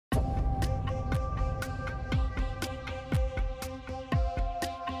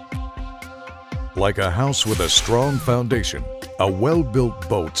Like a house with a strong foundation, a well-built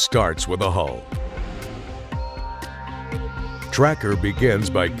boat starts with a hull. Tracker begins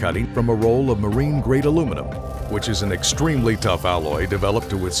by cutting from a roll of marine-grade aluminum, which is an extremely tough alloy developed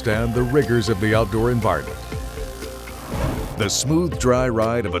to withstand the rigors of the outdoor environment. The smooth, dry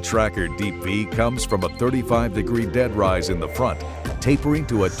ride of a Tracker Deep V comes from a 35-degree dead rise in the front, tapering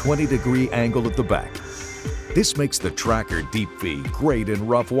to a 20-degree angle at the back. This makes the Tracker Deep V great in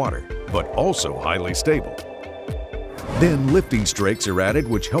rough water, but also highly stable. Then lifting strakes are added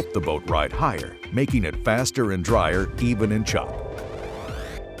which help the boat ride higher, making it faster and drier even in chop.